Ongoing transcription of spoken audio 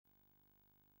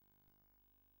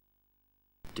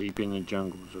Deep in the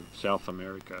jungles of South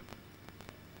America,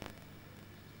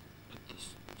 at the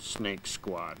Snake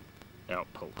Squad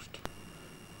outpost.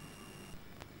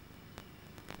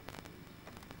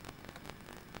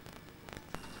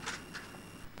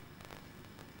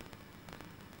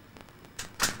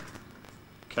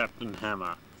 Captain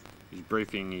Hammer is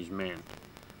briefing his men.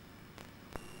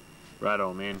 Right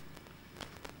on, men.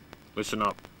 Listen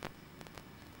up.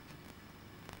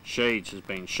 Shades has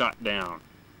been shot down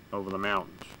over the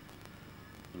mountains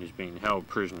and is being held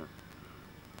prisoner.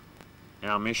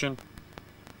 Our mission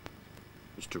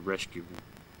is to rescue him.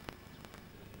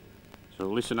 So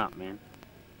listen up, man.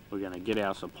 We're gonna get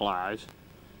our supplies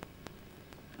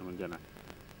and we're gonna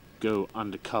go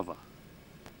under cover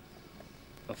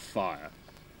of fire.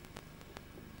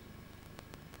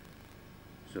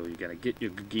 So you gotta get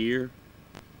your gear,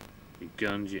 your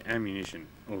guns, your ammunition,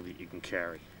 all that you can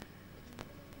carry.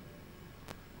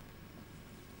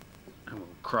 And we'll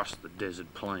cross the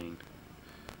desert plain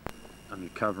under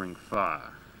covering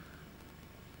fire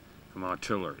from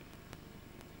artillery.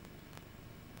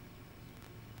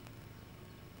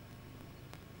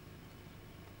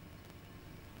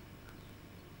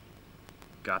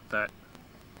 Got that?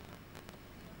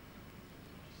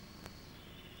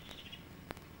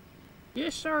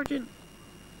 Yes, Sergeant.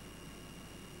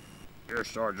 Yes,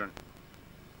 Sergeant.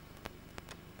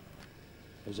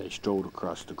 As they strolled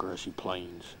across the grassy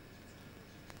plains,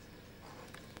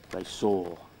 they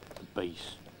saw the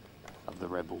base of the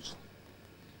rebels.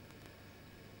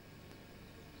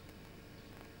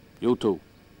 You two,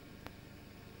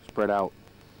 spread out.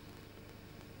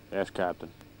 Yes, Captain.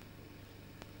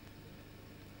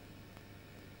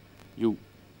 You,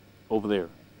 over there.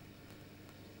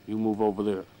 You move over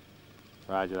there.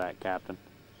 Roger that, Captain.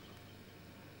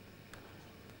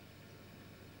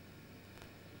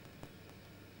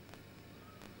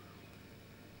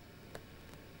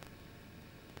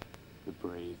 The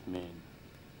brave men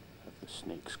of the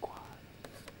Snake Squad.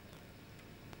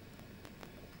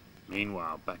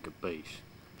 Meanwhile, back at base,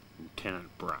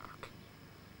 Lieutenant Brock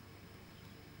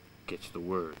gets the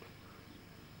word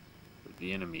that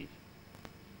the enemy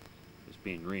is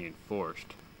being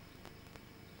reinforced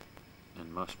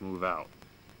and must move out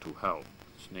to help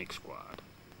Snake Squad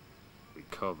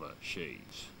recover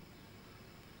Shades.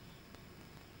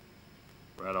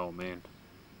 Right on, man.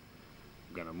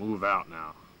 I'm gonna move out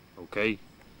now, okay?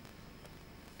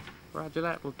 Roger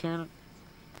that, Lieutenant.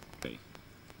 Okay.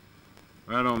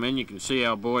 Right on, man. You can see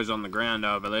our boys on the ground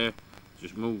over there.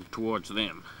 Just move towards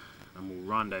them and we'll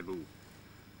rendezvous.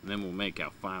 And then we'll make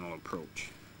our final approach.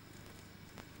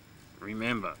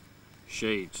 Remember,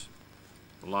 Shades'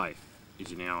 life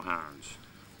is in our hands.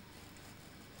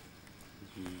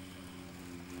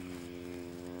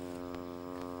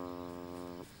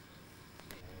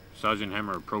 Sergeant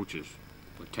Hammer approaches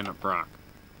Lieutenant Brock.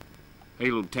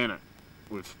 Hey, Lieutenant,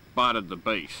 we've spotted the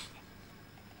base.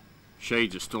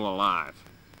 Shades is still alive.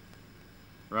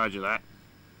 Roger that.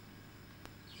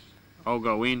 I'll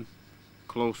go in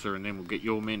closer and then we'll get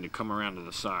your men to come around to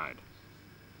the side.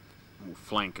 And we'll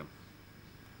flank them.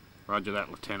 Roger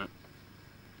that, Lieutenant.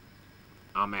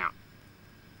 I'm out.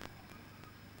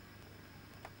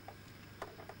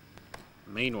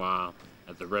 Meanwhile,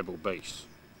 at the rebel base.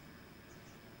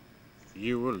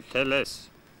 You will tell us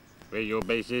where your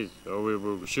base is, or we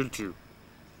will shoot you.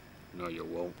 No, you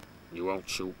won't. You won't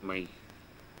shoot me.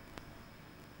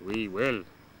 We will.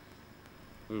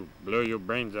 We'll blow your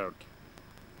brains out.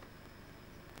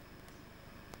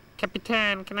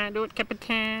 Capitan, can I do it,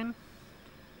 Capitan?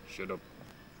 Shut up.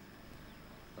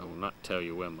 I will not tell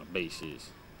you where my base is.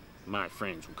 My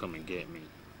friends will come and get me.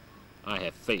 I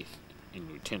have faith in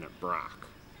Lieutenant Brock.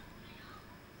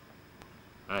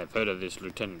 I have heard of this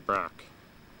Lieutenant Brock.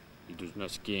 He does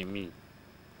not scare me.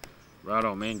 Right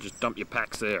on, man, just dump your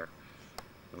packs there.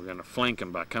 We're gonna flank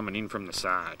him by coming in from the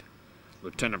side.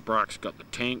 Lieutenant Brock's got the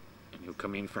tank, and he'll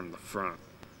come in from the front.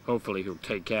 Hopefully he'll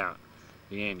take out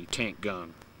the anti-tank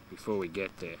gun before we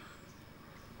get there.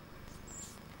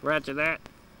 Roger that.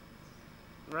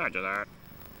 Roger that.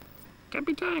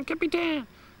 Capitan, Capitan!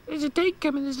 There's a tank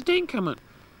coming, there's a tank coming.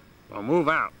 Well, move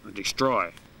out and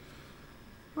destroy.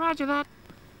 Roger that.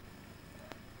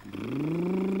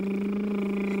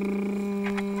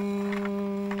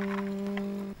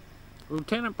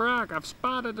 Lieutenant Brock, I've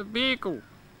spotted a vehicle.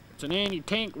 It's an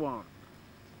anti-tank one.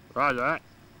 Roger that.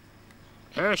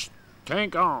 Yes,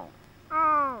 tank on.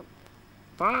 Oh,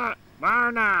 fire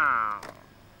now.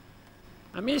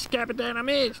 I missed, Capitan, I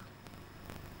missed.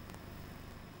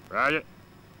 Roger.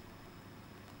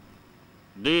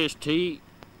 DST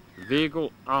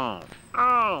vehicle on.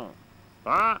 Oh,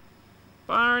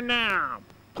 fire now.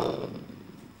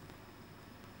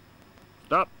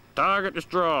 Target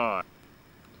destroyed.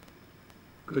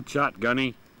 Good shot,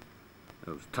 Gunny. It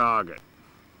was target.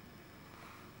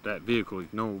 That vehicle is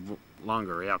no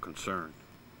longer our concern.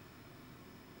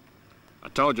 I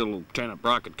told you Lieutenant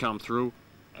Brock had come through.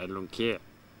 I don't care.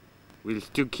 We'll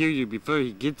still kill you before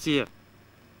he gets here.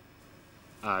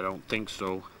 I don't think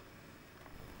so.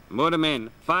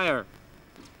 Motormen, fire!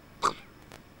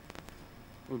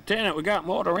 Lieutenant, we got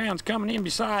mortar rounds coming in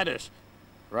beside us.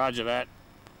 Roger that.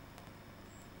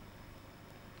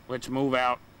 Let's move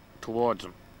out towards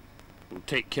them. We'll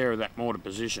take care of that mortar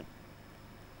position.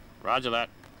 Roger that.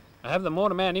 I have the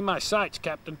mortar man in my sights,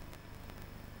 Captain.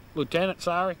 Lieutenant,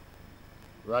 sorry.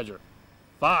 Roger.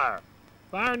 Fire!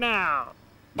 Fire now!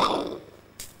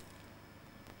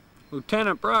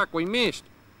 Lieutenant Brock, we missed.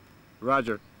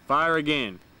 Roger. Fire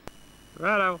again.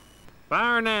 Righto.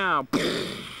 Fire now.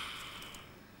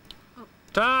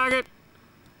 Target.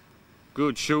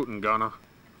 Good shooting, Gunner.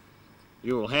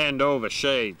 You will hand over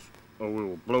shades, or we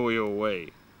will blow you away.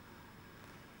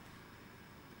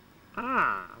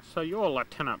 Ah, so you're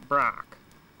Lieutenant Brock.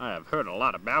 I have heard a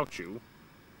lot about you.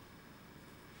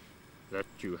 That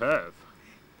you have.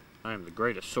 I am the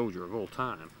greatest soldier of all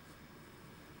time.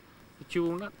 But you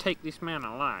will not take this man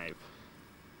alive.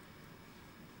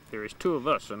 There is two of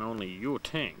us and only your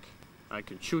tank. I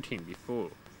can shoot him before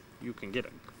you can get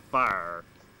a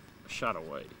shot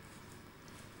away.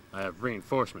 I have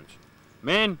reinforcements.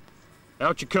 Men,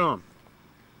 out you come.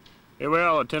 Here we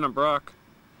are, Lieutenant Brock.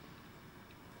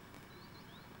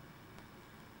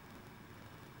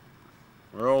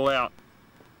 We're all out.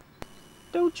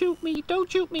 Don't shoot me,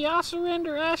 I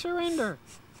surrender, I surrender.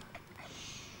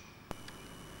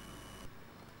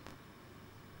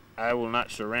 I will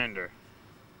not surrender.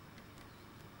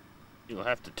 You'll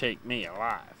have to take me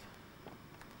alive.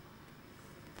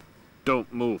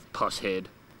 Don't move, pusshead,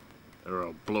 or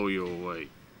I'll blow you away.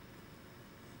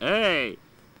 Hey,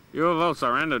 you have all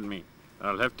surrendered me.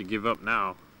 I'll have to give up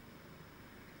now.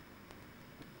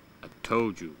 I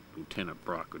told you Lieutenant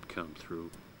Brock would come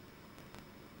through.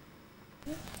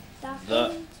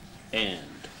 The end.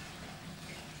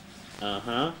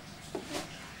 Uh-huh.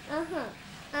 Uh-huh. Uh-huh.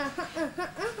 Uh-huh.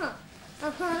 Uh-huh.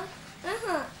 Uh-huh.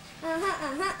 Uh-huh.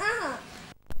 Uh-huh.